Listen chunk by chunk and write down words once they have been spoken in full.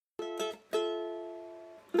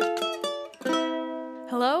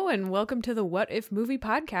Hello, and welcome to the What If Movie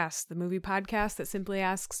Podcast, the movie podcast that simply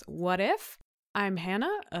asks, what if? I'm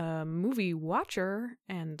Hannah, a movie watcher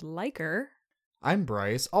and liker. I'm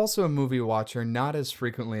Bryce, also a movie watcher, not as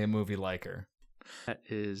frequently a movie liker. That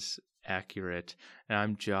is accurate. And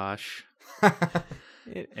I'm Josh,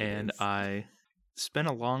 and I spent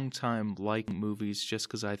a long time liking movies just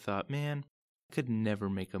because I thought, man, I could never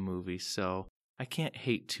make a movie, so I can't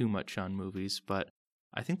hate too much on movies, but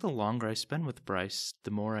I think the longer I spend with Bryce,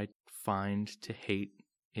 the more I find to hate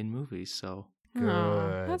in movies, so... Good.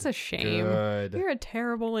 Aw, that's a shame. Good. You're a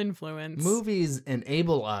terrible influence. Movies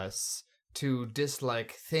enable us to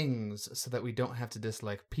dislike things so that we don't have to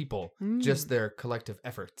dislike people, just their collective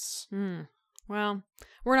efforts. Well,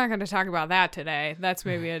 we're not going to talk about that today. That's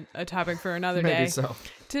maybe a topic for another day. Maybe so.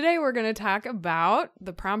 Today we're going to talk about,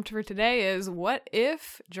 the prompt for today is, what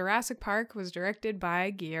if Jurassic Park was directed by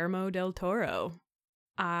Guillermo del Toro?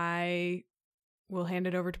 I will hand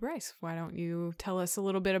it over to Bryce. Why don't you tell us a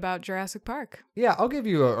little bit about Jurassic Park? Yeah, I'll give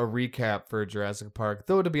you a recap for Jurassic Park.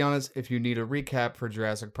 Though, to be honest, if you need a recap for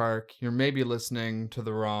Jurassic Park, you're maybe listening to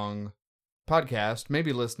the wrong podcast,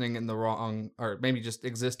 maybe listening in the wrong, or maybe just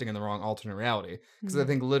existing in the wrong alternate reality. Because I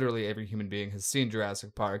think literally every human being has seen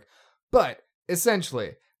Jurassic Park. But,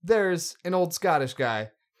 essentially, there's an old Scottish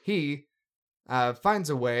guy. He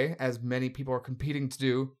finds a way, as many people are competing to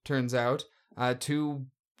do, turns out, to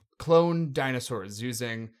clone dinosaurs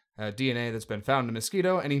using DNA that's been found in a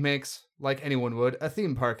mosquito, and he makes, like anyone would, a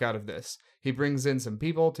theme park out of this. He brings in some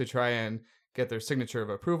people to try and get their signature of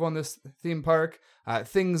approval on this theme park.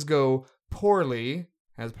 Things go poorly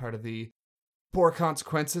as part of the poor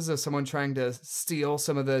consequences of someone trying to steal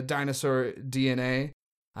some of the dinosaur DNA.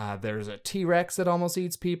 There's a T-Rex that almost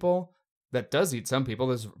eats people. That does eat some people.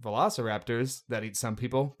 There's velociraptors that eat some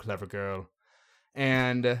people. Clever girl.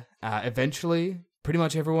 And eventually, pretty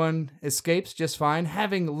much everyone escapes just fine,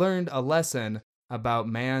 having learned a lesson about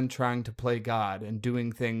man trying to play God and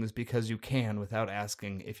doing things because you can without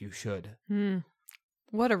asking if you should.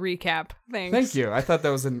 What a recap. Thanks. Thank you. I thought that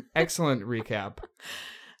was an excellent recap.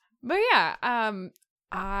 But yeah,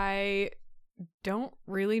 I don't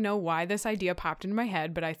really know why this idea popped into my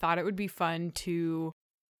head, but I thought it would be fun to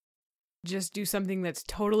just do something that's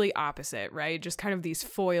totally opposite, right? Just kind of these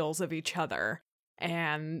foils of each other.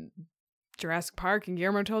 And Jurassic Park and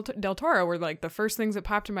Guillermo del Toro were like the first things that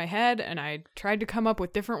popped in my head, and I tried to come up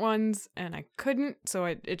with different ones, and I couldn't, so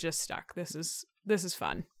it just stuck. This is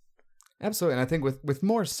fun. Absolutely, and I think with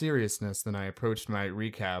more seriousness than I approached my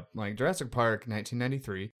recap, like Jurassic Park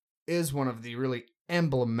 1993 is one of the really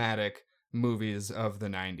emblematic movies of the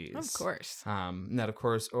 90s. Of course. And that, of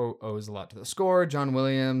course, owes a lot to the score, John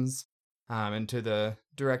Williams, and to the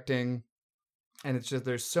directing. And it's just,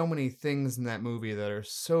 there's so many things in that movie that are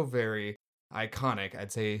so very iconic,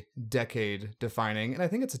 I'd say decade defining. And I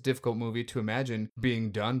think it's a difficult movie to imagine being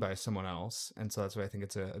done by someone else. And so that's why I think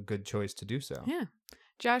it's a good choice to do so. Yeah.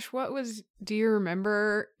 Josh, do you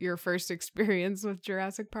remember your first experience with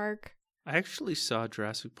Jurassic Park? I actually saw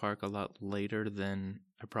Jurassic Park a lot later than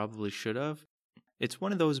I probably should have. It's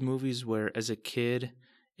one of those movies where, as a kid,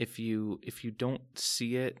 if you don't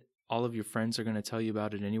see it, all of your friends are going to tell you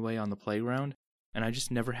about it anyway on the playground. And I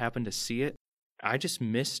just never happened to see it. I just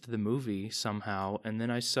missed the movie somehow, and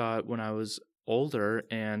then I saw it when I was older,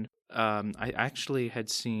 and I actually had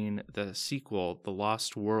seen the sequel, The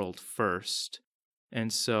Lost World, first.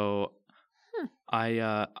 And so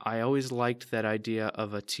I always liked that idea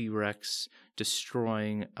of a T-Rex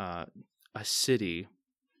destroying a city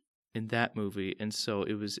in that movie, and so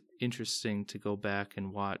it was interesting to go back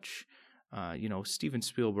and watch. Steven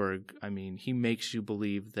Spielberg, I mean, he makes you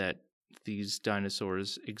believe that these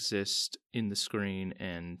dinosaurs exist in the screen,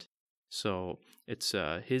 and so it's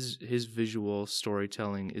his visual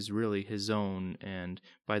storytelling is really his own, and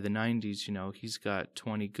by the 90s, he's got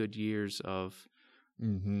 20 good years of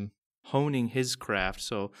honing his craft.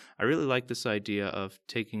 So I really like this idea of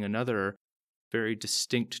taking another very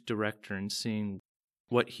distinct director and seeing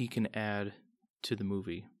what he can add to the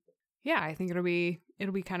movie. Yeah, I think it'll be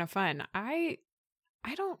kind of fun. I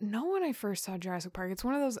don't know when I first saw Jurassic Park. It's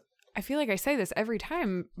one of those, I feel like I say this every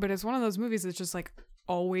time, but it's one of those movies that's just like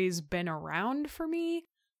always been around for me.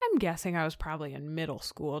 I'm guessing I was probably in middle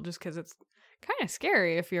school, just because it's kind of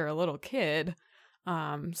scary if you're a little kid.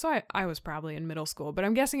 So I was probably in middle school, but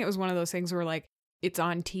I'm guessing it was one of those things where like it's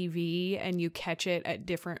on TV and you catch it at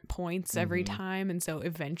different points every time. And so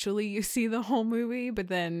eventually you see the whole movie, but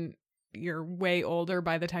then you're way older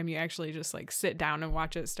by the time you actually just like sit down and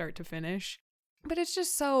watch it start to finish. But it's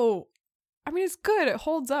just so, I mean, it's good. It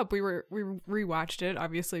holds up. We rewatched it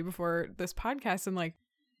obviously before this podcast, and like,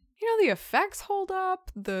 the effects hold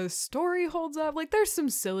up, the story holds up. Like, there's some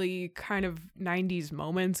silly kind of 90s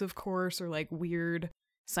moments, of course, or like weird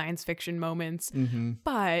science fiction moments,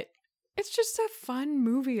 but it's just a fun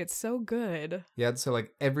movie. It's so good. Yeah, so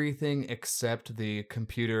like everything except the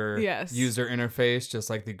computer user interface, just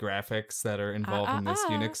like the graphics that are involved in this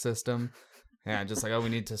Unix system. Yeah, just like, oh, we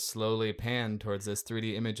need to slowly pan towards this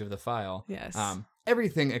 3D image of the file. Yes.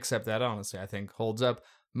 Everything except that, honestly, I think holds up.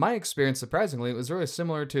 My experience, surprisingly, was really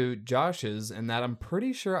similar to Josh's in that I'm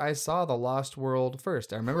pretty sure I saw The Lost World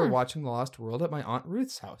first. I remember watching The Lost World at my Aunt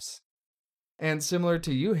Ruth's house. And similar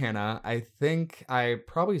to you, Hannah, I think I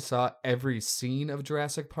probably saw every scene of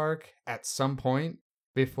Jurassic Park at some point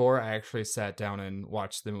before I actually sat down and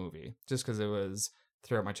watched the movie, just because it was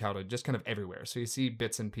throughout my childhood, just kind of everywhere. So you see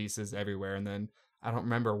bits and pieces everywhere, and then I don't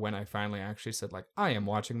remember when I finally actually said, like, I am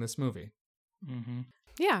watching this movie.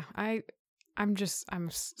 Yeah, I'm kind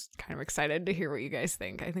of excited to hear what you guys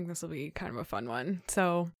think. I think this will be kind of a fun one.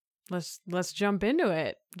 So let's jump into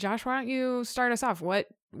it. Josh, why don't you start us off? What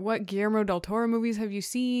Guillermo del Toro movies have you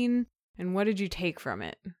seen, and what did you take from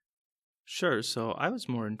it? Sure. So I was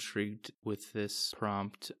more intrigued with this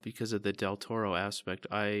prompt because of the Del Toro aspect.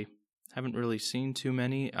 I haven't really seen too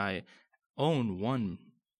many. I own one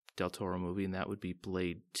Del Toro movie, and that would be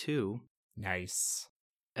Blade 2. Nice.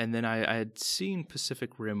 And then I had seen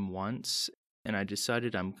Pacific Rim once, and I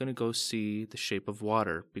decided I'm going to go see The Shape of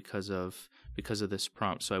Water because of this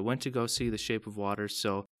prompt. So I went to go see The Shape of Water.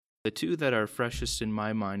 So the two that are freshest in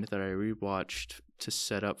my mind that I rewatched to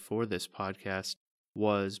set up for this podcast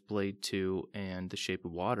was Blade 2 and The Shape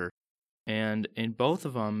of Water. And in both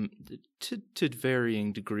of them, to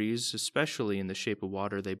varying degrees, especially in The Shape of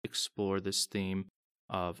Water, they explore this theme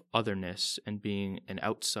of otherness and being an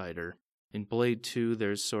outsider. In Blade 2,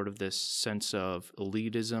 there's sort of this sense of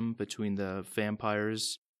elitism between the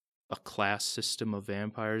vampires, a class system of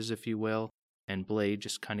vampires, if you will, and Blade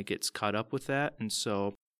just kind of gets caught up with that. And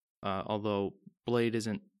so, although Blade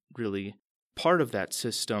isn't really part of that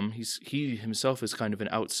system, he himself is kind of an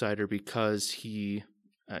outsider because he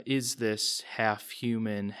is this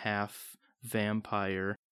half-human,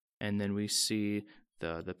 half-vampire. And then we see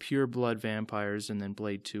the pure-blood vampires, and then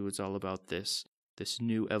Blade 2 is all about this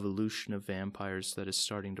new evolution of vampires that is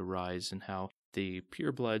starting to rise, and how the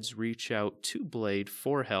purebloods reach out to Blade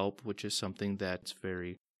for help, which is something that's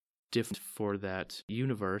very different for that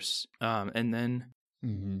universe. And then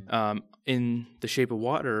in The Shape of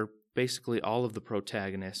Water, basically all of the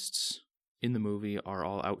protagonists in the movie are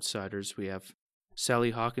all outsiders. We have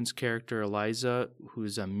Sally Hawkins' character, Eliza,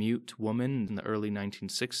 who's a mute woman in the early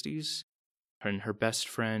 1960s. And her best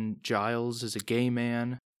friend, Giles, is a gay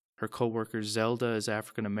man. Her co-worker Zelda is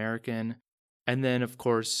African American. And then, of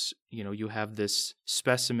course, you have this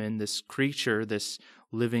specimen, this creature, this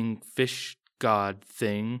living fish god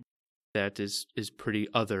thing that is pretty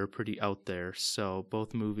other, pretty out there. So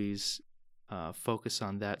both movies focus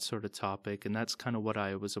on that sort of topic, and that's kind of what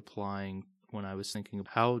I was applying when I was thinking of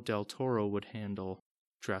how Del Toro would handle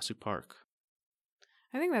Jurassic Park.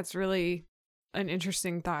 I think that's really an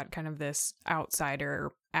interesting thought, kind of this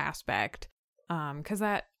outsider aspect, because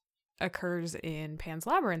that occurs in Pan's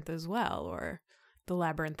Labyrinth as well, or the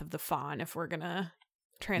Labyrinth of the Faun, if we're gonna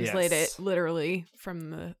translate it literally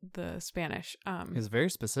from the Spanish. It's very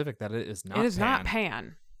specific that it is not It is Pan. not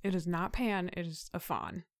Pan. It is not Pan. It is a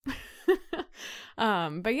faun.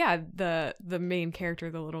 But yeah, the main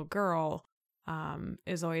character, the little girl,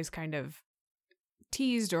 is always kind of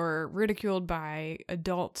teased or ridiculed by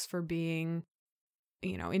adults for being,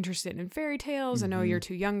 interested in fairy tales. I know you're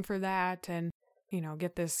too young for that, and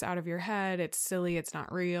get this out of your head. It's silly. It's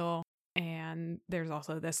not real. And there's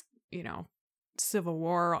also this, Civil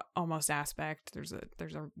War almost aspect. There's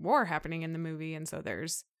a war happening in the movie, and so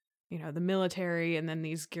there's, the military, and then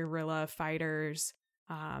these guerrilla fighters,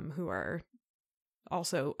 who are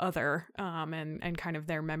also other, and kind of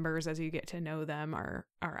their members as you get to know them are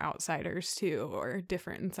outsiders too, or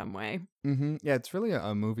different in some way. Yeah, it's really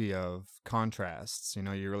a movie of contrasts.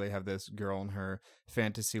 You really have this girl in her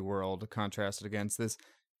fantasy world contrasted against this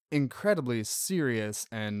incredibly serious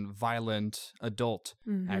and violent adult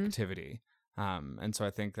activity. And so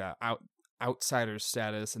I think that outsider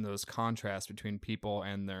status and those contrasts between people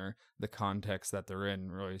and the context that they're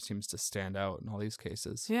in really seems to stand out in all these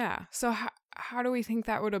cases. Yeah. So how do we think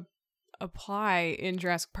that would apply in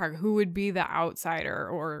Jurassic Park? Who would be the outsider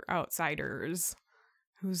or outsiders?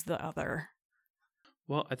 Who's the other?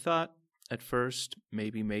 Well, I thought at first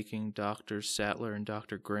maybe making Dr. Sattler and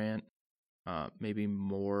Dr. Grant maybe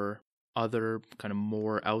more other, kind of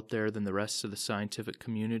more out there than the rest of the scientific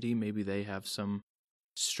community. Maybe they have some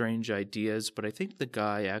strange ideas, but I think the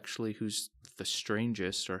guy actually who's the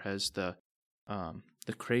strangest or has the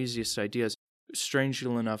craziest ideas,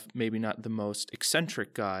 strangely enough, maybe not the most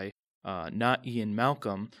eccentric guy, not Ian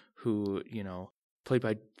Malcolm, who, played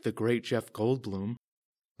by the great Jeff Goldblum.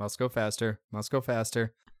 Must go faster. Must go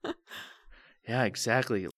faster. Yeah,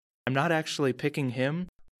 exactly. I'm not actually picking him.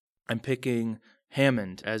 I'm picking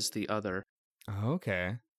Hammond as the other.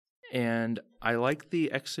 Okay. And I like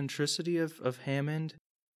the eccentricity of Hammond.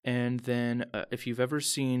 And then if you've ever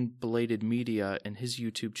seen Belated Media and his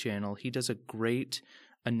YouTube channel, he does a great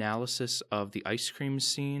analysis of the ice cream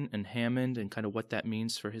scene and Hammond and kind of what that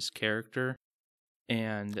means for his character.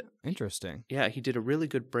 And interesting. Yeah, he did a really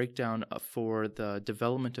good breakdown for the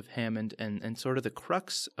development of Hammond, and sort of the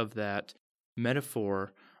crux of that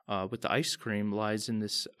metaphor with the ice cream lies in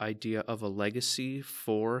this idea of a legacy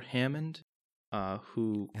for Hammond,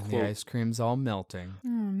 who, and quote, the ice cream's all melting. Oh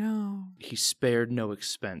no! He spared no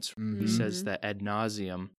expense. Mm-hmm. He says that ad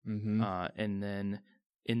nauseum, mm-hmm. And then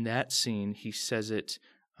in that scene he says it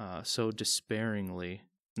so despairingly.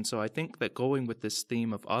 And so I think that going with this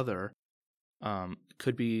theme of other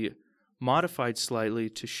could be modified slightly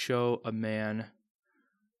to show a man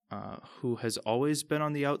who has always been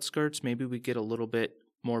on the outskirts. Maybe we get a little bit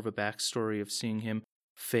more of a backstory of seeing him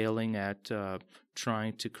failing at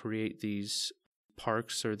trying to create these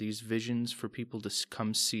parks or these visions for people to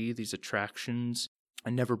come see, these attractions,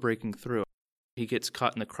 and never breaking through. He gets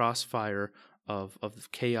caught in the crossfire of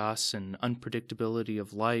chaos and unpredictability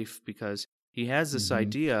of life because he has this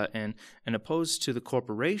idea, and opposed to the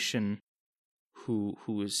corporation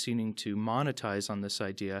who is seeming to monetize on this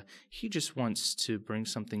idea, he just wants to bring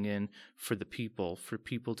something in for the people, for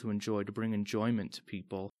people to enjoy, to bring enjoyment to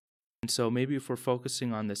people. And so maybe if we're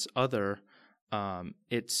focusing on this other,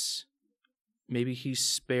 it's maybe he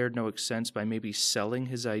spared no expense by maybe selling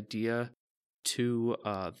his idea to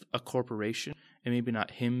a corporation, and maybe not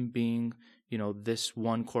him being, this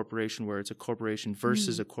one corporation where it's a corporation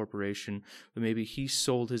versus a corporation, but maybe he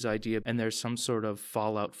sold his idea and there's some sort of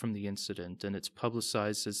fallout from the incident and it's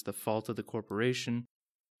publicized as the fault of the corporation,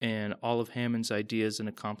 and all of Hammond's ideas and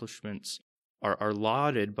accomplishments are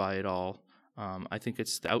lauded by it all. I think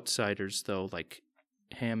it's the outsiders, though, like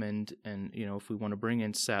Hammond and, if we want to bring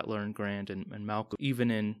in Sattler and Grant and Malcolm,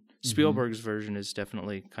 even in Spielberg's version, is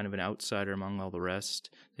definitely kind of an outsider among all the rest.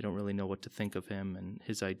 They don't really know what to think of him and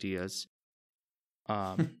his ideas.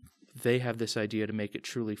 They have this idea to make it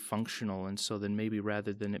truly functional, and so then maybe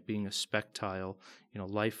rather than it being a spectacle,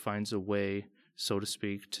 life finds a way, so to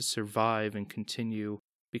speak, to survive and continue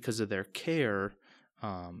because of their care,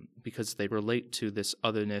 because they relate to this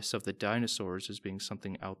otherness of the dinosaurs as being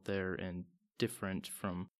something out there and different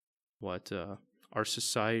from what our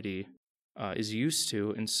society is used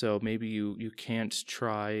to. And so maybe you can't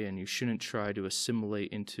try, and you shouldn't try to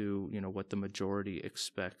assimilate into what the majority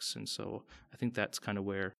expects. And so I think that's kind of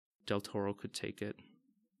where Del Toro could take it.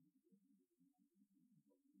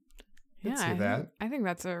 Yeah, I think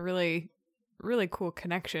that's a really, really cool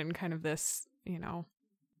connection, kind of this,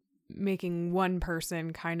 making one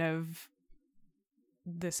person kind of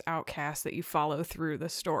this outcast that you follow through the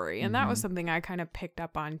story. And that was something I kind of picked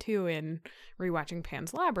up on too in rewatching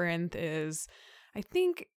Pan's Labyrinth. Is I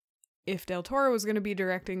think if Del Toro was going to be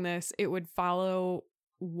directing this, it would follow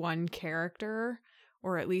one character,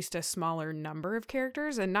 or at least a smaller number of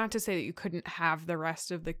characters. And not to say that you couldn't have the rest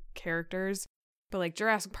of the characters, but like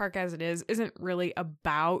Jurassic Park as it is isn't really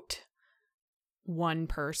about one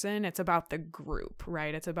person. It's about the group,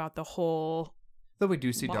 right? It's about the whole. Though we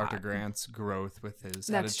do see Dr. Grant's growth with his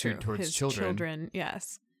attitude towards his children.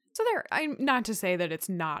 Yes. So I'm not to say that it's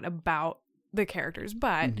not about the characters,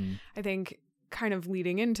 but I think kind of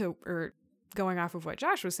leading into, or going off of what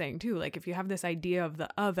Josh was saying too, like if you have this idea of the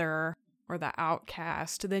other or the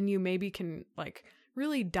outcast, then you maybe can like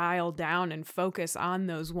really dial down and focus on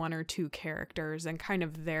those one or two characters and kind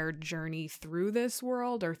of their journey through this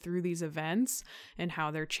world or through these events and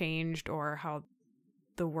how they're changed or how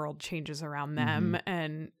the world changes around them.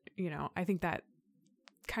 And, I think that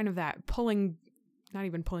kind of that not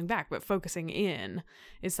even pulling back, but focusing in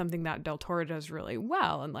is something that Del Toro does really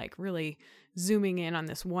well, and like really zooming in on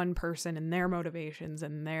this one person and their motivations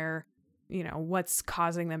and their, what's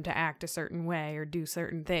causing them to act a certain way or do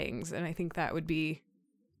certain things. And I think that would be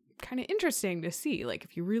kind of interesting to see, like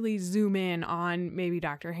if you really zoom in on maybe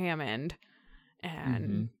Dr. Hammond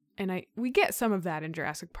and we get some of that in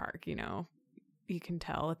Jurassic Park, you can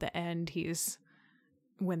tell at the end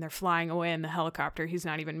when they're flying away in the helicopter, he's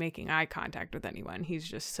not even making eye contact with anyone. He's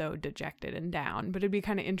just so dejected and down. But it'd be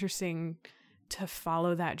kind of interesting to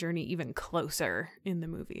follow that journey even closer in the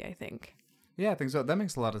movie, I think. Yeah, I think so. That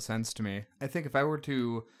makes a lot of sense to me. I think if I were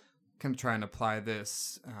to kind of try and apply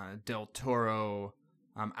this Del Toro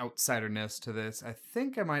outsiderness to this, I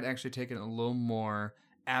think I might actually take it in a little more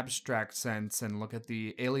abstract sense and look at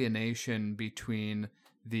the alienation between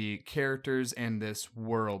the characters and this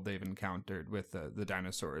world they've encountered with the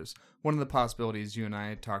dinosaurs. One of the possibilities you and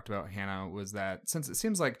I talked about, Hannah, was that since it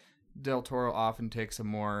seems like Del Toro often takes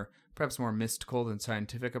a perhaps more mystical than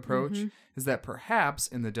scientific approach, is that perhaps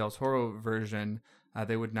in the Del Toro version,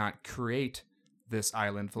 they would not create this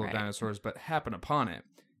island full of dinosaurs, but happen upon it.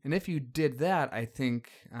 And if you did that, I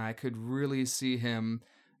think I could really see him,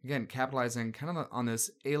 again, capitalizing kind of on this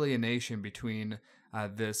alienation between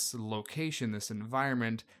this location, this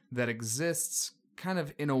environment that exists kind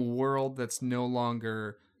of in a world that's no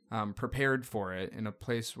longer prepared for it, in a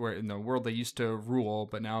place where in the world they used to rule,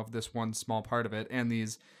 but now of this one small part of it, and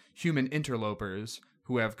these human interlopers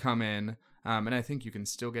who have come in. And I think you can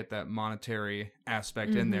still get that monetary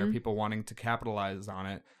aspect in there, people wanting to capitalize on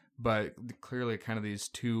it, but clearly kind of these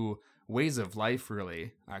two ways of life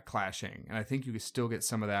really clashing. And I think you can still get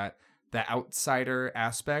some of that outsider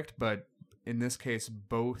aspect, but in this case,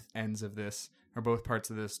 both ends of this, or both parts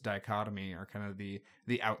of this dichotomy, are kind of the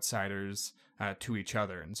outsiders to each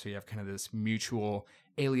other. And so you have kind of this mutual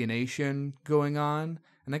alienation going on.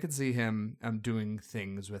 And I could see him doing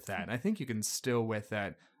things with that. And I think you can still, with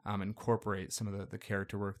that, incorporate some of the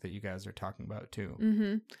character work that you guys are talking about too.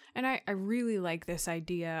 Mm-hmm. And I really like this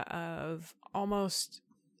idea of almost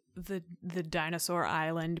the dinosaur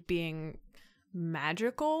island being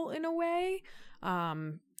magical in a way.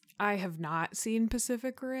 I have not seen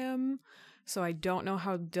Pacific Rim, so I don't know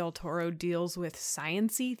how Del Toro deals with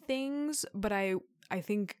science-y things, but I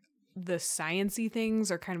think the science-y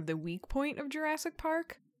things are kind of the weak point of Jurassic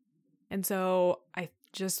Park. And so I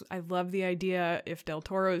love the idea if Del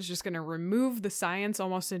Toro is just going to remove the science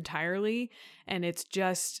almost entirely, and it's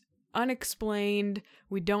just unexplained.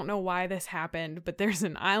 We don't know why this happened, but there's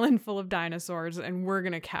an island full of dinosaurs and we're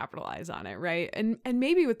going to capitalize on it, right? And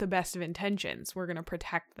maybe with the best of intentions, we're going to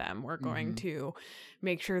protect them. We're going to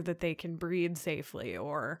make sure that they can breed safely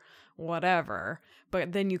or whatever.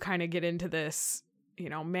 But then you kind of get into this,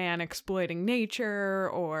 man exploiting nature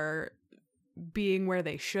or being where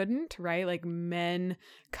they shouldn't, right? Like men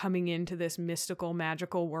coming into this mystical,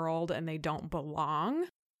 magical world and they don't belong.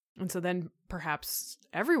 And so then perhaps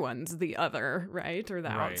everyone's the other, right? Or the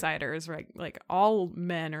outsiders, right? Like all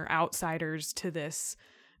men are outsiders to this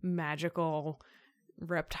magical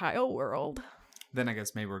reptile world. Then I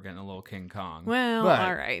guess maybe we're getting a little King Kong. Well,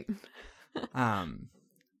 all right.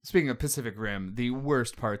 Speaking of Pacific Rim, the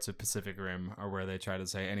worst parts of Pacific Rim are where they try to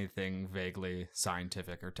say anything vaguely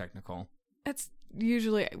scientific or technical. That's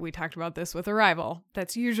usually, we talked about this with Arrival.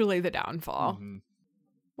 That's usually the downfall. Mm-hmm.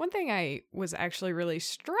 One thing I was actually really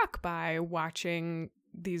struck by watching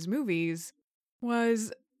these movies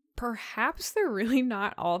was perhaps they're really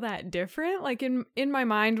not all that different. Like in my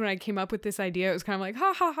mind, when I came up with this idea, it was kind of like,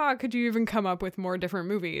 ha ha ha, could you even come up with more different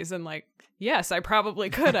movies? And like, yes, I probably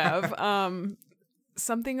could have.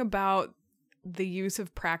 Something about the use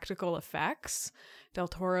of practical effects. Del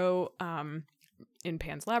Toro, in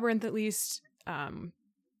Pan's Labyrinth at least,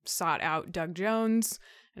 sought out Doug Jones,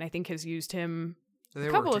 and I think has used him a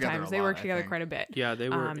couple of times. They worked together quite a bit. Yeah, they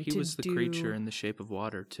were. He was the creature in The Shape of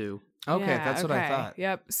Water too. Okay, that's what I thought.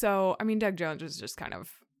 Yep. So, I mean, Doug Jones is just kind of,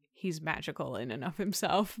 he's magical in and of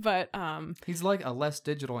himself, but he's like a less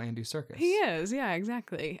digital Andy Serkis. He is, yeah,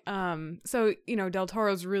 exactly. So, Del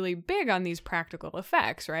Toro's really big on these practical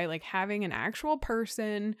effects, right? Like having an actual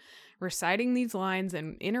person reciting these lines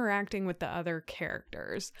and interacting with the other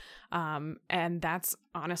characters. And that's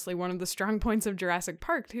honestly one of the strong points of Jurassic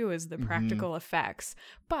Park too, is the practical effects.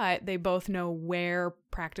 But they both know where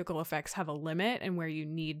practical effects have a limit and where you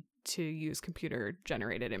need to use computer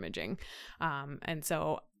generated imaging. And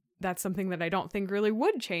so that's something that I don't think really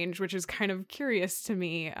would change, which is kind of curious to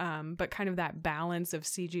me. But kind of that balance of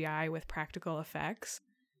CGI with practical effects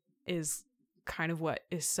is kind of what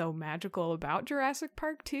is so magical about Jurassic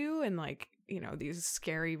Park 2, and like, these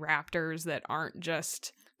scary raptors that aren't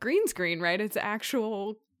just green screen, right? It's a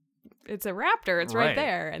raptor. It's right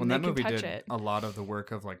there, and they can touch it. A lot of the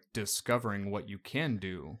work of like discovering what you can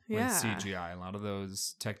do with CGI. A lot of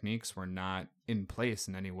those techniques were not in place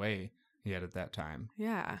in any way yet at that time.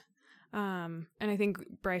 Yeah. And I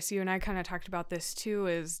think, Bryce, you and I kind of talked about this too,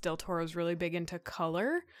 is Del Toro's really big into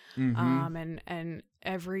color. And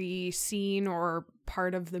every scene or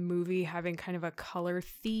part of the movie having kind of a color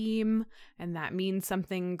theme, and that means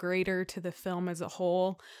something greater to the film as a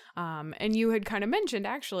whole. And you had kind of mentioned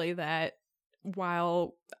actually that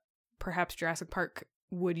while perhaps Jurassic Park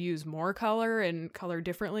would use more color and color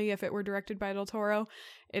differently if it were directed by Del Toro.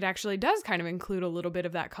 It actually does kind of include a little bit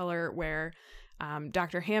of that color where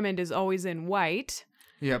Dr. Hammond is always in white.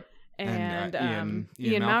 Yep. And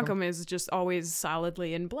Ian Malcolm is just always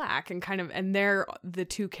solidly in black, and they're the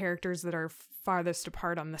two characters that are farthest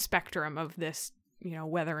apart on the spectrum of this,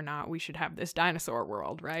 whether or not we should have this dinosaur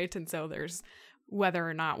world, right? And so there's whether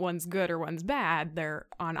or not one's good or one's bad, they're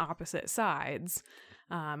on opposite sides.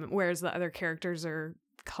 Whereas the other characters are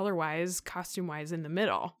color-wise, costume-wise in the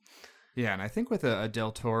middle. Yeah, and I think with a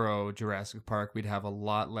Del Toro Jurassic Park, we'd have a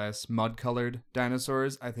lot less mud-colored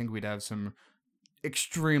dinosaurs. I think we'd have some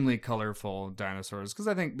extremely colorful dinosaurs,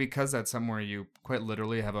 because that's somewhere you quite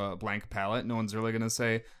literally have a blank palette. No one's really going to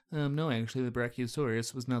say, no, actually the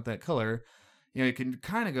Brachiosaurus was not that color. You can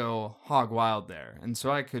kind of go hog wild there. And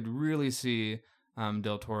so I could really see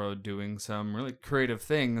Del Toro doing some really creative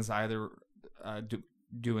things, either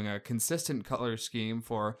doing a consistent color scheme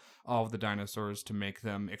for all of the dinosaurs to make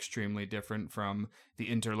them extremely different from the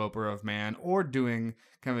interloper of man, or doing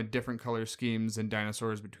kind of different color schemes and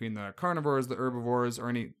dinosaurs between the carnivores, the herbivores, or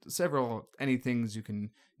any things you can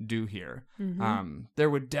do here. Mm-hmm. There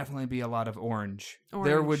would definitely be a lot of orange.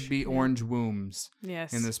 There would be orange wombs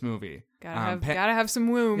in this movie. Gotta have some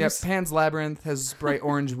wombs. Yep, Pan's Labyrinth has bright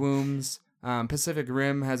orange wombs. Pacific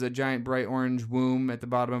Rim has a giant bright orange womb at the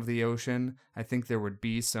bottom of the ocean. I think there would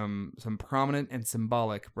be some prominent and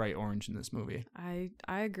symbolic bright orange in this movie. I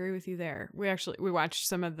agree with you there. We watched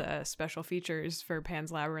some of the special features for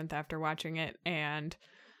Pan's Labyrinth after watching it, and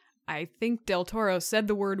I think Del Toro said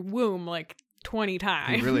the word womb like 20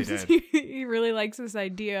 times. He really did. He really likes this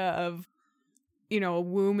idea of, a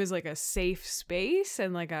womb is like a safe space,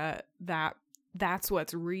 and like that's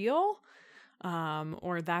what's real,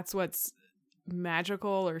 or that's what's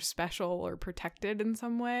magical or special or protected in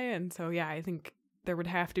some way. And so I think there would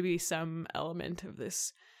have to be some element of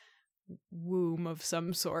this womb of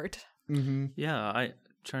some sort. Mm-hmm. Yeah, I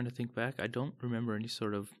trying to think back. I don't remember any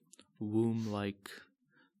sort of womb-like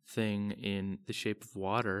thing in The Shape of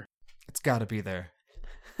Water. It's got to be there.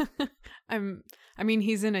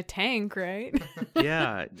 He's in a tank, right?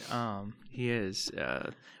 Yeah, he is,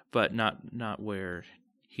 but not where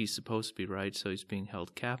he's supposed to be, right? So he's being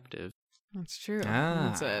held captive. That's true.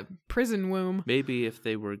 Ah. It's a prison womb. Maybe if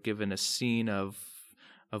they were given a scene of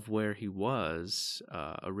where he was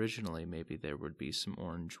originally, maybe there would be some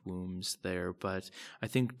orange wombs there. But I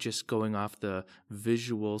think just going off the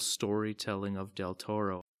visual storytelling of Del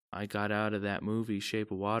Toro, I got out of that movie,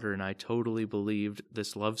 Shape of Water, and I totally believed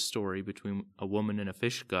this love story between a woman and a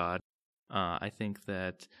fish god. I think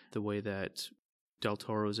that the way that Del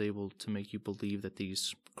Toro is able to make you believe that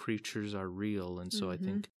these creatures are real, and so I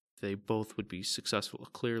think they both would be successful.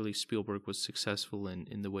 Clearly, Spielberg was successful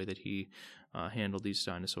in the way that he handled these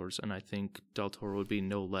dinosaurs, and I think Del Toro would be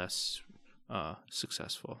no less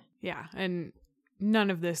successful. Yeah, and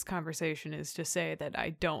none of this conversation is to say that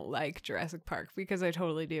I don't like Jurassic Park, because I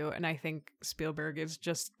totally do, and I think Spielberg is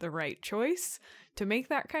just the right choice to make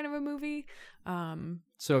that kind of a movie.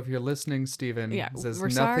 So if you're listening, Steven, this is we're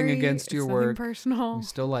nothing sorry. against your it's work. Nothing personal. We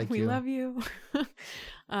still like you. We love you.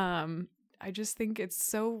 I just think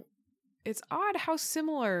it's odd how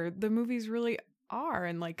similar the movies really are,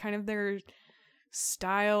 and like kind of their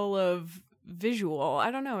style of visual.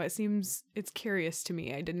 I don't know. It's curious to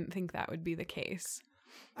me. I didn't think that would be the case.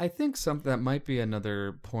 I think that might be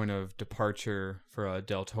another point of departure for a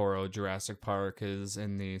Del Toro Jurassic Park is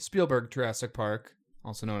in the Spielberg Jurassic Park,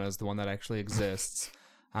 also known as the one that actually exists.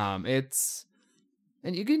 And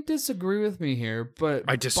you can disagree with me here, but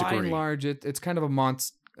I disagree. By and large, it's kind of a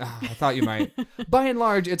monster. I thought you might. By and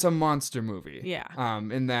large, it's a monster movie. Yeah.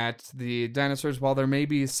 In that the dinosaurs, while there may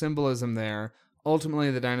be symbolism there, ultimately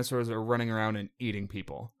the dinosaurs are running around and eating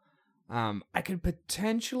people. I could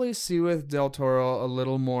potentially see with Del Toro a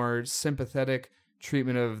little more sympathetic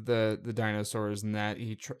treatment of the dinosaurs, in that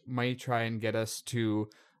he might try and get us to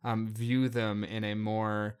view them in a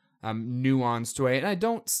more nuanced way. And I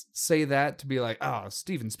don't say that to be like, oh,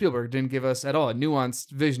 Steven Spielberg didn't give us at all a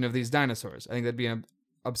nuanced vision of these dinosaurs. I think that'd be an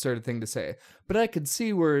absurd thing to say. But I could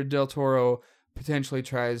see where Del Toro potentially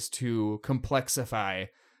tries to complexify.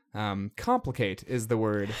 Complicate is the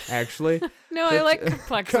word, actually. No, I like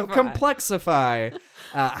complexify. Complexify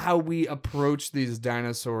how we approach these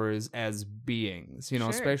dinosaurs as beings. Sure.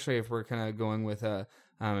 Especially if we're kind of going with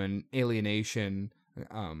an alienation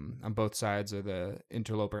on both sides of the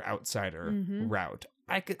interloper outsider route.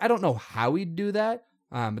 I don't know how he'd do that,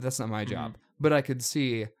 but that's not my job. But I could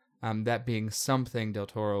see that being something Del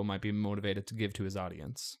Toro might be motivated to give to his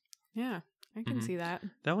audience. Yeah. I can see that.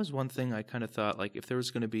 That was one thing I kind of thought, like, if there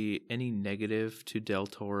was going to be any negative to Del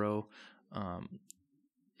Toro,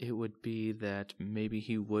 it would be that maybe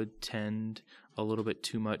he would tend a little bit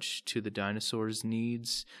too much to the dinosaurs'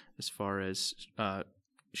 needs as far as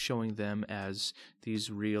showing them as these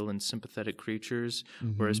real and sympathetic creatures.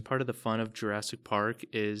 Whereas part of the fun of Jurassic Park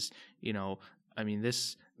is, you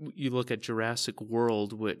look at Jurassic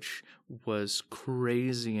World, which was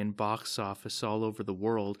crazy in box office all over the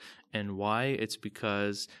world. And why? It's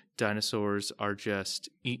because dinosaurs are just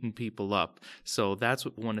eating people up. So that's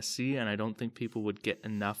what we want to see, and I don't think people would get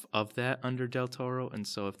enough of that under Del Toro. And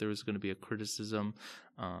so if there was going to be a criticism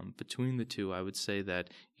between the two, I would say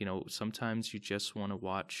that, sometimes you just want to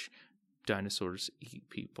watch dinosaurs eat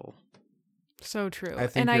people. So true. I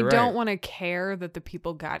think and I you're don't right. want to care that the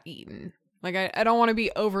people got eaten. Like, I don't want to be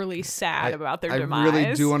overly sad about their demise. I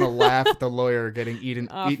really do want to laugh at the lawyer getting eaten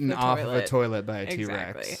off of a toilet. toilet by a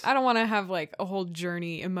Exactly. T-Rex. I don't want to have like a whole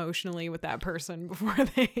journey emotionally with that person before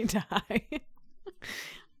they die.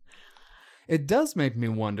 It does make me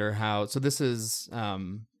wonder how. So this is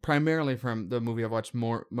primarily from the movie I've watched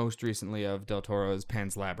most recently of Del Toro's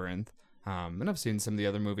Pan's Labyrinth. And I've seen some of the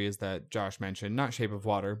other movies that Josh mentioned, not Shape of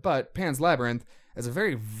Water, but Pan's Labyrinth is a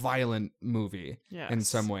very violent movie in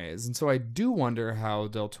some ways. And so I do wonder how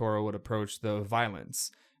Del Toro would approach the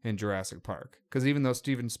violence in Jurassic Park. Because even though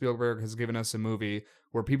Steven Spielberg has given us a movie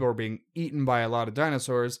where people are being eaten by a lot of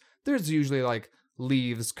dinosaurs, there's usually like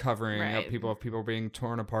leaves covering up people being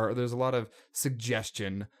torn apart. There's a lot of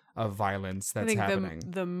suggestion of violence that's happening.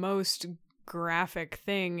 The most graphic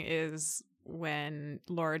thing is when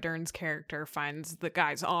Laura Dern's character finds the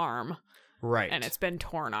guy's arm. Right. And it's been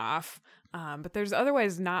torn off. But there's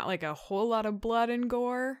otherwise not like a whole lot of blood and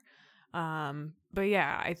gore. But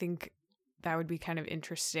yeah, I think that would be kind of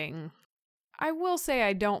interesting. I will say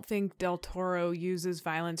I don't think Del Toro uses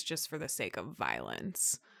violence just for the sake of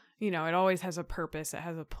violence. It always has a purpose. It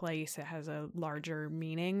has a place. It has a larger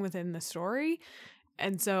meaning within the story.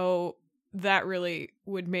 And so that really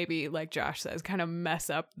would maybe, like Josh says, kind of mess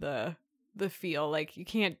up the feel. Like, you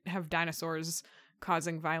can't have dinosaurs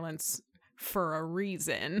causing violence for a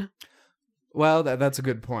reason. Well, that's a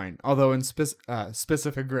good point. Although in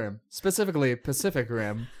specifically Pacific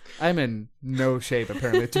Rim, I'm in no shape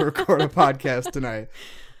apparently to record a podcast tonight.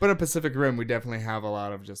 But in Pacific Rim, we definitely have a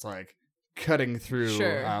lot of just like cutting through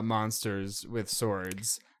monsters with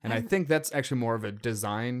swords. And I think that's actually more of a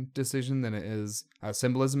design decision than it is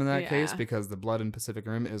symbolism in that case, because the blood in Pacific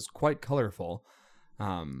Rim is quite colorful.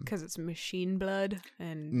 Because it's machine blood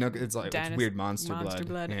and no, it's like it's weird monster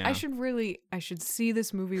blood. Yeah. I should see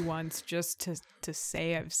this movie once just to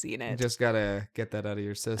say I've seen it. You just gotta get that out of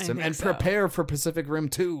your system and so. prepare for Pacific Rim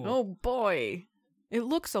 2. Oh boy, it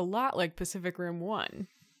looks a lot like Pacific Rim 1.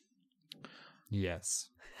 Yes.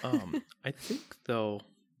 I think though,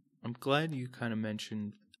 I'm glad you kind of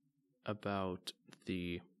mentioned about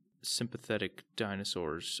the sympathetic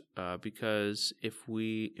dinosaurs, because if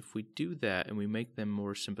we do that and we make them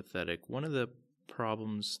more sympathetic, one of the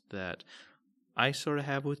problems that I sort of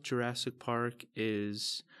have with Jurassic Park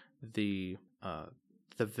is the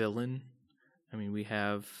villain. I mean, we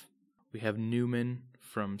have Newman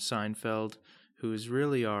from Seinfeld, who is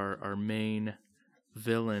really our main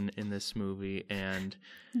villain in this movie, and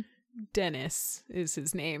Dennis is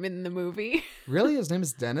his name in the movie. Really? His name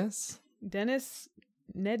is Dennis? Dennis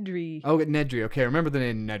Nedry. Oh, Nedry. Okay, I remember the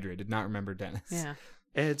name Nedry. Did not remember Dennis. Yeah.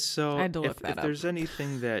 And so I had to look if that up. there's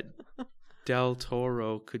anything that Del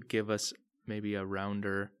Toro could give us, maybe a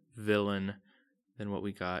rounder villain than what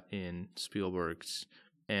we got in Spielberg's,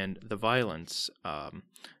 and the violence.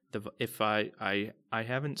 If I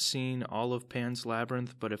haven't seen all of Pan's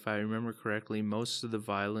Labyrinth, but if I remember correctly, most of the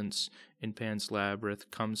violence in Pan's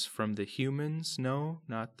Labyrinth comes from the humans. No,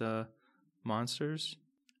 not the monsters.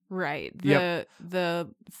 Right. Yep. The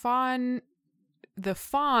fawn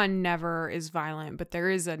never is violent, but there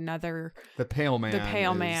is another. The Pale Man. The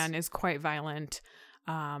Pale Man is quite violent.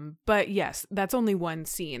 But yes, that's only one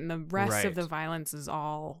scene. The rest of the violence is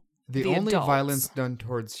all the only adults. Violence done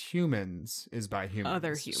towards humans is by humans.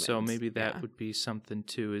 Other humans. So maybe that would be something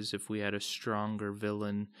too, is if we had a stronger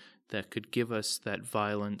villain that could give us that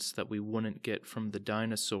violence that we wouldn't get from the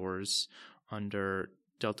dinosaurs under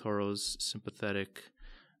Del Toro's sympathetic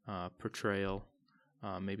portrayal.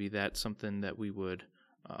 Maybe that's something that we would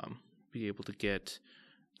be able to get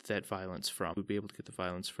that violence from. We'd be able to get the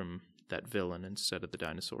violence from that villain instead of the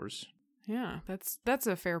dinosaurs. Yeah, that's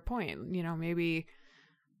a fair point. Maybe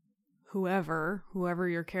whoever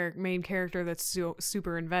your main character that's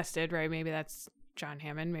super invested, right? Maybe that's John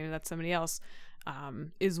Hammond, maybe that's somebody else,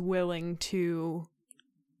 is willing to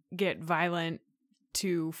get violent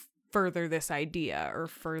to further this idea or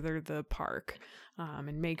further the park,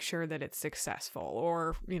 and make sure that it's successful,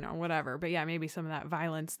 or, you know, whatever. But yeah, maybe some of that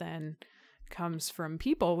violence then comes from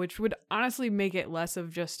people, which would honestly make it less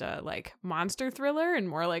of just a like monster thriller and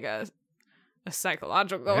more like a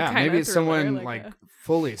psychological kind maybe of thriller, someone like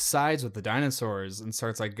fully sides with the dinosaurs and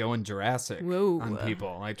starts like going Jurassic on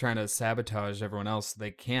people, like trying to sabotage everyone else so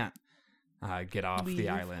they can't get off the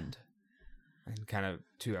island, and kind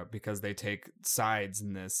of because they take sides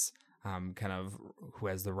in this kind of who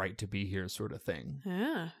has the right to be here sort of thing.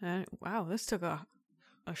 Wow, this took a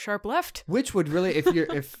sharp left. Which would really, if you're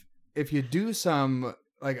if you do some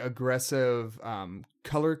like aggressive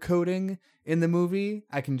color coding in the movie,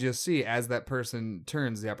 I can just see as that person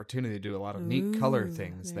turns the opportunity to do a lot of neat color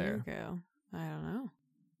things there. You go. I don't know.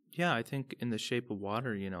 Yeah, I think in The Shape of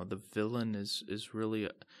Water, you know, the villain is really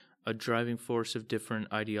a driving force of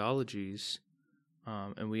different ideologies.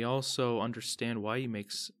 And we also understand why he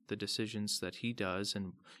makes the decisions that he does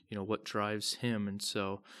and, you know, what drives him. And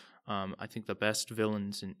so I think the best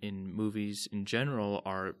villains in movies in general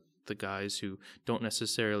are the guys who don't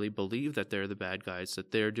necessarily believe that they're the bad guys,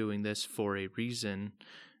 that they're doing this for a reason,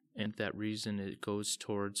 and that reason it goes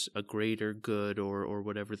towards a greater good or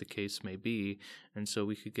whatever the case may be. And so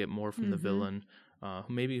we could get more from the villain,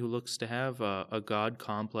 who looks to have a god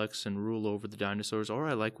complex and rule over the dinosaurs, or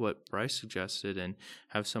I like what Bryce suggested, and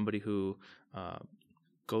have somebody who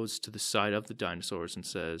goes to the side of the dinosaurs and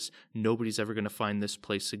says, nobody's ever going to find this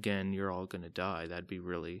place again, you're all going to die. That'd be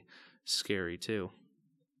really scary too.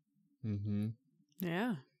 Mm-hmm.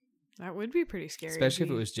 Yeah, that would be pretty scary. Especially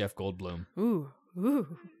if it was Jeff Goldblum. Ooh.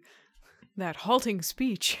 That halting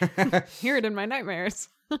speech. Hear it in my nightmares.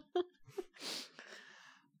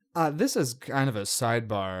 This is kind of a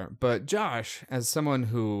sidebar, but Josh, as someone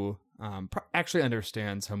who actually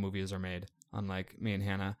understands how movies are made, unlike me and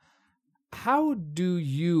Hannah, how do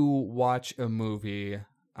you watch a movie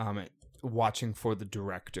watching for the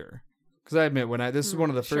director? Because I admit, this is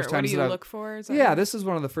one of the first times what do you look for? This is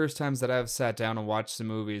one of the first times that I've sat down and watched some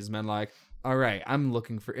movies and been like, all right, I'm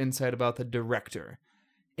looking for insight about the director.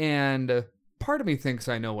 And part of me thinks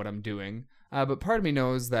I know what I'm doing, but part of me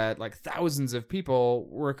knows that like thousands of people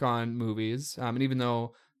work on movies. And even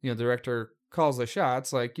though, you know, the director calls the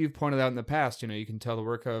shots, like you've pointed out in the past, you know, you can tell the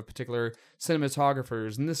work of particular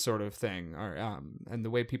cinematographers and this sort of thing, or and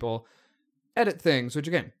the way people edit things, which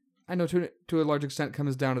again, I know to a large extent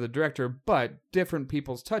comes down to the director, but different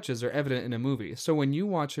people's touches are evident in a movie. So when you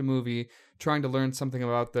watch a movie trying to learn something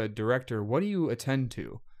about the director, what do you attend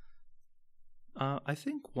to? I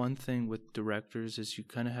think one thing with directors is you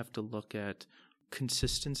kind of have to look at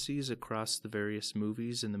consistencies across the various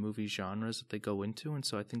movies and the movie genres that they go into. And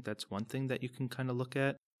so I think that's one thing that you can kind of look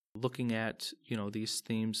at. Looking at, you know, these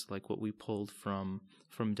themes like what we pulled from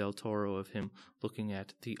Del Toro, of him looking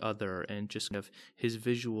at The Other, and just kind of his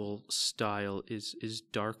visual style is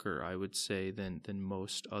darker, I would say, than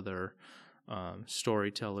most other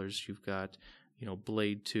storytellers. You've got, you know,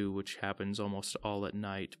 Blade 2, which happens almost all at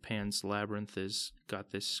night. Pan's Labyrinth has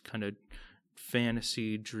got this kind of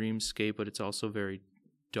fantasy dreamscape, but it's also very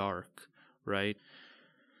dark, right?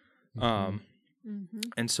 And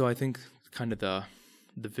so I think kind of the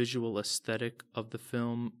visual aesthetic of the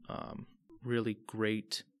film, really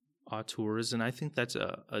great auteurs, and I think that's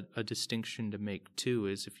a distinction to make too,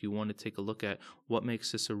 is if you want to take a look at what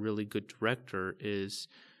makes this a really good director is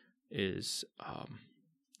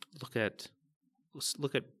look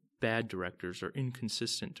at bad directors or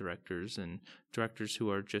inconsistent directors, and directors who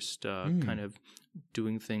are just kind of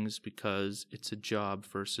doing things because it's a job,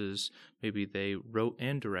 versus maybe they wrote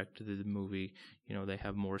and directed the movie. You know, they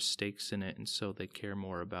have more stakes in it, and so they care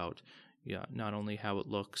more about not only how it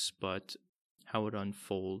looks, but how it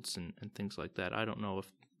unfolds and things like that. I don't know if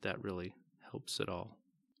that really helps at all.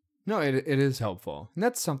 No, it is helpful. And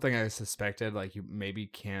that's something I suspected, like you maybe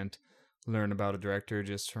can't learn about a director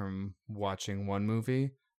just from watching one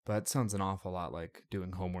movie, but it sounds an awful lot like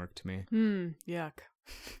doing homework to me. Yuck.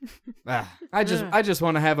 I just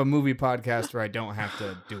want to have a movie podcast where I don't have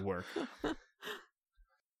to do work.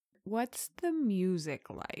 What's the music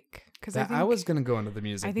like? Because I was going to go into the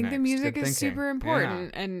music. I think next. the music Good is thinking. super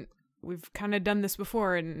important, and we've kind of done this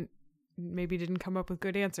before, and maybe didn't come up with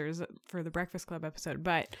good answers for the Breakfast Club episode,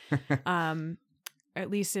 but at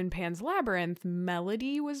least in Pan's Labyrinth,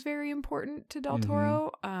 melody was very important to Del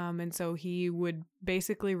Toro, and so he would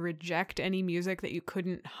basically reject any music that you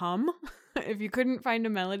couldn't hum. If you couldn't find a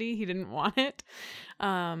melody, he didn't want it.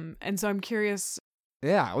 And so I'm curious.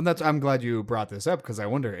 Yeah, well, I'm glad you brought this up, because I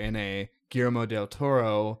wonder, in a Guillermo del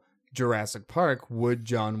Toro Jurassic Park, would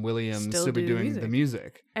John Williams still be doing the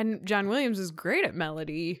music? And John Williams is great at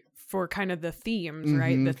melody for kind of the themes,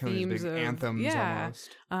 right? The kind of these themes big of anthems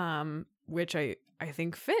almost. which I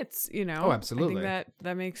think fits, you know. Oh, absolutely. I think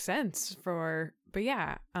that makes sense but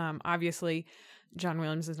yeah, obviously John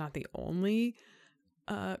Williams is not the only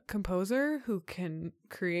composer who can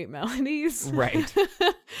create melodies. Right.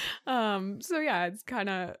 So yeah, it's kind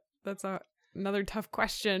of, that's another tough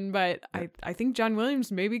question, but I think John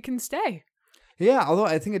Williams maybe can stay. Yeah, although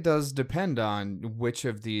I think it does depend on which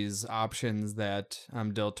of these options that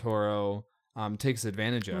Del Toro takes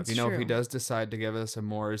advantage of. That's If he true. does decide to give us a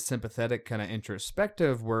more sympathetic kind of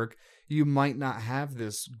introspective work, you might not have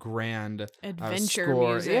this grand Adventure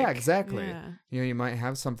score. music. Yeah, exactly. Yeah. You might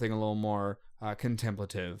have something a little more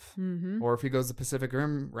contemplative. Mm-hmm. Or if he goes the Pacific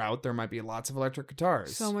Rim route, there might be lots of electric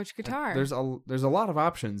guitars. So much guitar. There's a lot of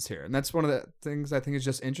options here, and that's one of the things I think is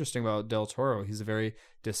just interesting about Del Toro. He's a very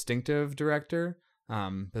distinctive director.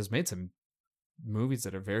 Has made some movies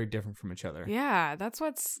that are very different from each other. Yeah, that's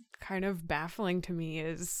what's kind of baffling to me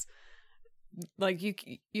is like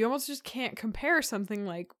you almost just can't compare something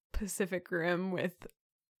like Pacific Rim with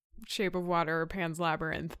Shape of Water or Pan's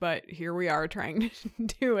Labyrinth, but here we are trying to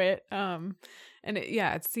do it. And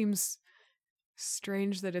it seems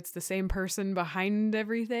strange that it's the same person behind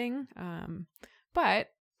everything. But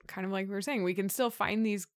kind of like we were saying, we can still find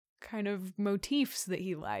these kind of motifs that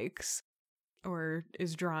he likes or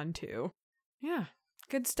is drawn to. Yeah,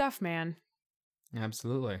 good stuff, man.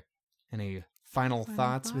 Absolutely. Any final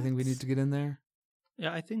thoughts we think we need to get in there?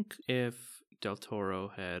 Yeah, I think if Del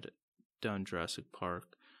Toro had done Jurassic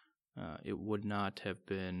Park, it would not have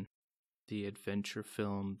been the adventure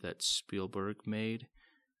film that Spielberg made.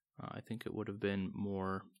 I think it would have been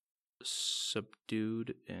more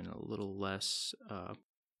subdued and a little less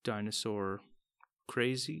dinosaur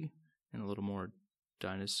crazy and a little more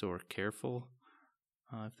dinosaur careful,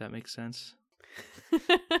 if that makes sense.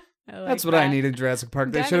 That's what I need in Jurassic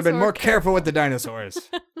Park. They should have been more careful with the dinosaurs.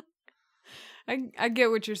 I get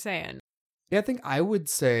what you're saying. Yeah, I think I would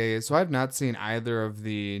say, so I've not seen either of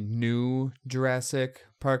the new Jurassic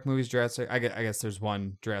Park movies. I guess there's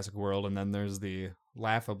one, Jurassic World, and then there's the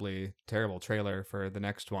laughably terrible trailer for the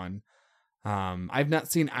next one. I've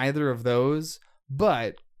not seen either of those,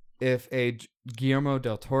 but if a Guillermo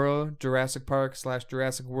del Toro Jurassic Park /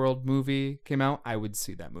 Jurassic World movie came out, I would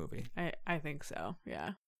see that movie. I think so,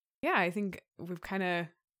 yeah. Yeah, I think we've kind of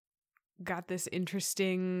got this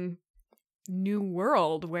interesting new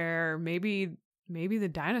world where maybe the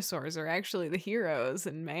dinosaurs are actually the heroes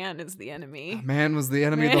and man is the enemy. Man was the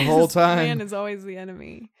enemy the whole time. Man is always the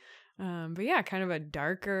enemy. But yeah, kind of a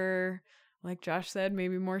darker, like Josh said,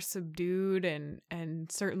 maybe more subdued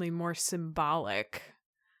and certainly more symbolic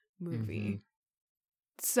movie. Mm-hmm.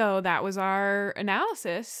 So that was our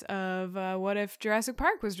analysis of what if Jurassic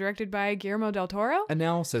Park was directed by Guillermo del Toro?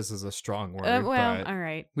 Analysis is a strong word. Well, but all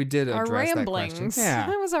right. we did Our address ramblings. that question. Yeah.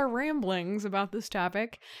 That was our ramblings about this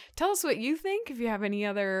topic. Tell us what you think. If you have any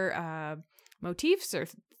other motifs or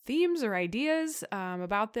themes or ideas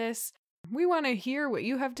about this, we want to hear what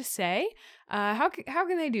you have to say. How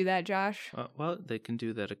can they do that, Josh? Well, they can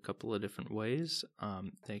do that a couple of different ways.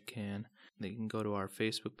 They can go to our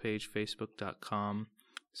Facebook page,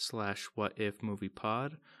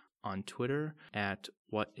 facebook.com/whatifmoviepod, on Twitter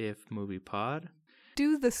 @whatifmoviepod.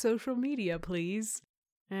 Do the social media, please.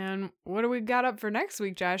 And what do we got up for next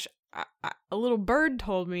week, Josh? A little bird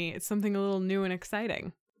told me it's something a little new and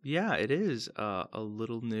exciting. Yeah, it is a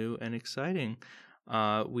little new and exciting.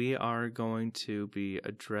 We are going to be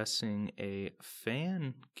addressing a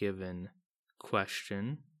fan-given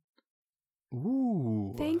question.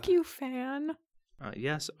 Ooh. Thank you, fan.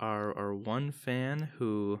 Yes, our one fan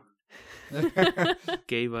who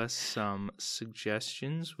gave us some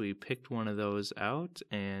suggestions. We picked one of those out,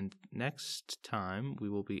 and next time we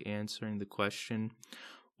will be answering the question,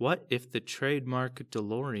 what if the trademark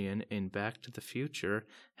DeLorean in Back to the Future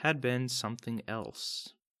had been something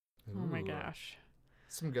else? Oh my Ooh. gosh.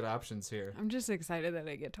 Some good options here. I'm just excited that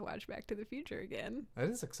I get to watch Back to the Future again. That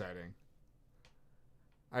is exciting.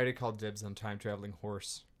 I already called dibs on Time Traveling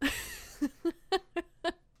Horse.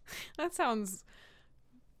 That sounds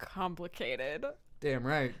complicated. Damn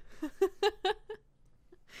right.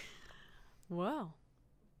 Well,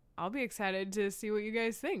 I'll be excited to see what you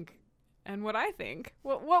guys think and what I think.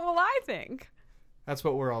 What will I think? That's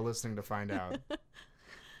what we're all listening to find out.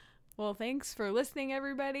 Well, thanks for listening,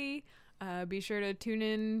 everybody. Be sure to tune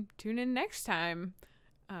in next time.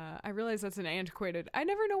 I realize that's an antiquated. I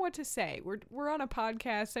never know what to say. We're on a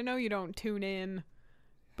podcast. I know you don't tune in,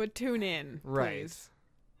 but tune in, Right. please.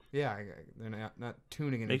 Yeah, they're not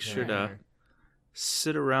tuning in. Make sure to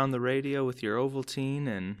sit around the radio with your Ovaltine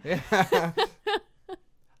and Yeah.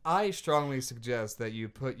 I strongly suggest that you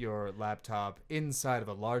put your laptop inside of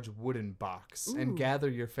a large wooden box and Ooh. gather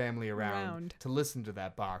your family around Around. to listen to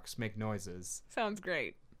that box make noises. Sounds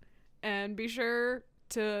great. And be sure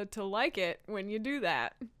to like it when you do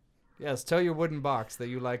that. Yes, tell your wooden box that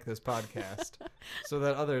you like this podcast so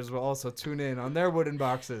that others will also tune in on their wooden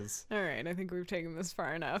boxes. All right, I think we've taken this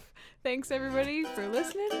far enough. Thanks, everybody, for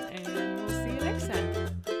listening, and we'll see you next time.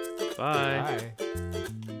 Bye. Bye.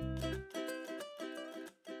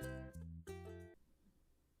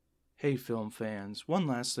 Hey, film fans, one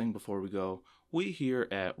last thing before we go. We here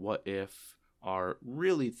at What If are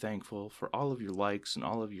really thankful for all of your likes and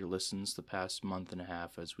all of your listens the past month and a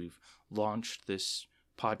half as we've launched this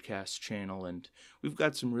podcast channel, and we've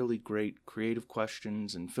got some really great creative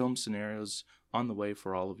questions and film scenarios on the way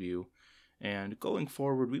for all of you. And going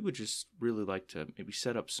forward, we would just really like to maybe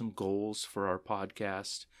set up some goals for our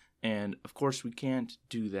podcast, and of course we can't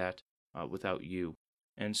do that without you.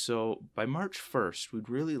 And so by March 1st, we'd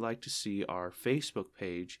really like to see our Facebook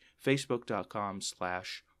page,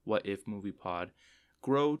 facebook.com/whatifmoviepod,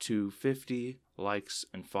 grow to 50 likes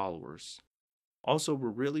and followers. Also, we're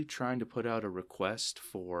really trying to put out a request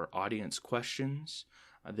for audience questions.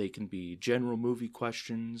 They can be general movie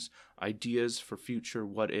questions, ideas for future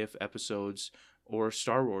What If episodes, or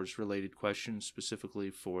Star Wars related questions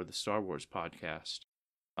specifically for the Star Wars podcast.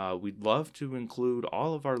 We'd love to include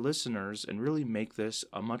all of our listeners and really make this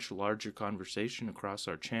a much larger conversation across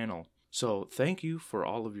our channel. So thank you for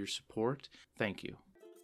all of your support. Thank you.